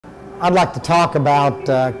I'd like to talk about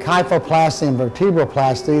kyphoplasty and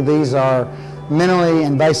vertebroplasty. These are minimally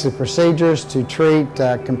invasive procedures to treat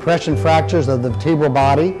compression fractures of the vertebral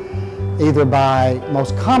body, either by,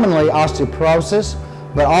 most commonly, osteoporosis,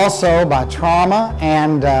 but also by trauma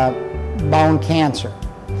and bone cancer.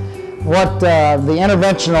 What the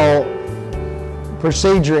interventional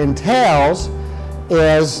procedure entails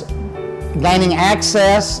is gaining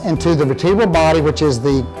access into the vertebral body, which is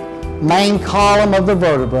the main column of the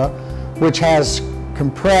vertebra, which has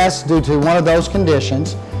compressed due to one of those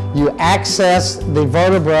conditions. You access the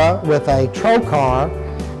vertebra with a trocar,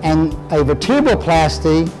 and a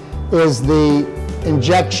vertebroplasty is the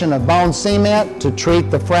injection of bone cement to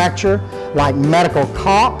treat the fracture, like medical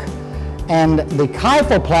caulk. And the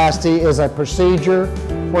kyphoplasty is a procedure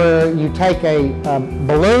where you take a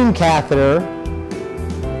balloon catheter,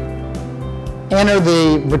 enter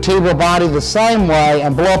the vertebral body the same way,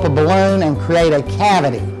 and blow up a balloon and create a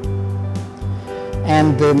cavity.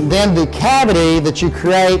 And then the cavity that you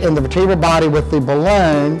create in the vertebral body with the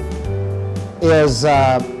balloon is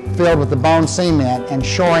filled with the bone cement and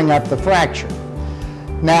shoring up the fracture.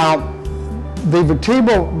 Now, the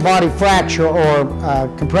vertebral body fracture or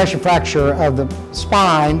compression fracture of the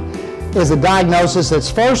spine is a diagnosis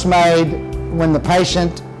that's first made when the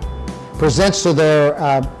patient presents to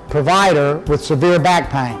their provider with severe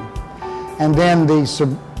back pain. And then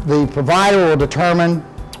the provider will determine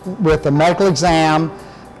with a medical exam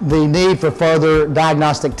the need for further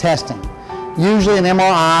diagnostic testing. Usually an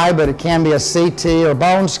MRI, but it can be a CT or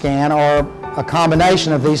bone scan or a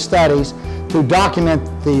combination of these studies to document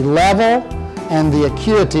the level and the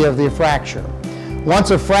acuity of the fracture. Once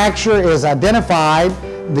a fracture is identified,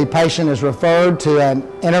 the patient is referred to an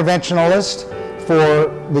interventionalist for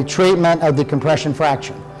the treatment of the compression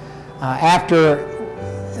fracture. After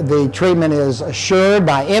the treatment is assured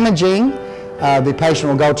by imaging, the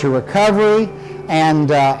patient will go to recovery,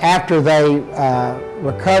 and after they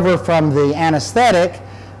recover from the anesthetic,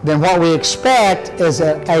 then what we expect is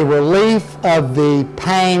a relief of the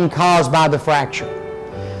pain caused by the fracture.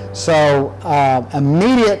 So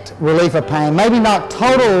immediate relief of pain, maybe not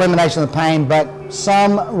total elimination of the pain, but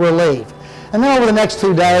some relief. And then over the next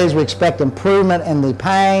 2 days, we expect improvement in the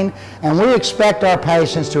pain, and we expect our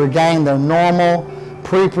patients to regain their normal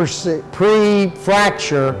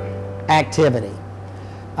pre-fracture activity.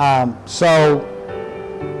 So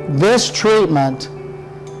this treatment,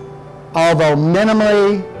 although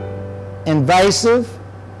minimally invasive,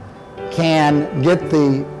 can get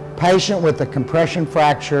the patient with a compression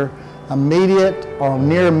fracture immediate or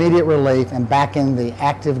near immediate relief and back in the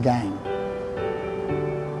active game.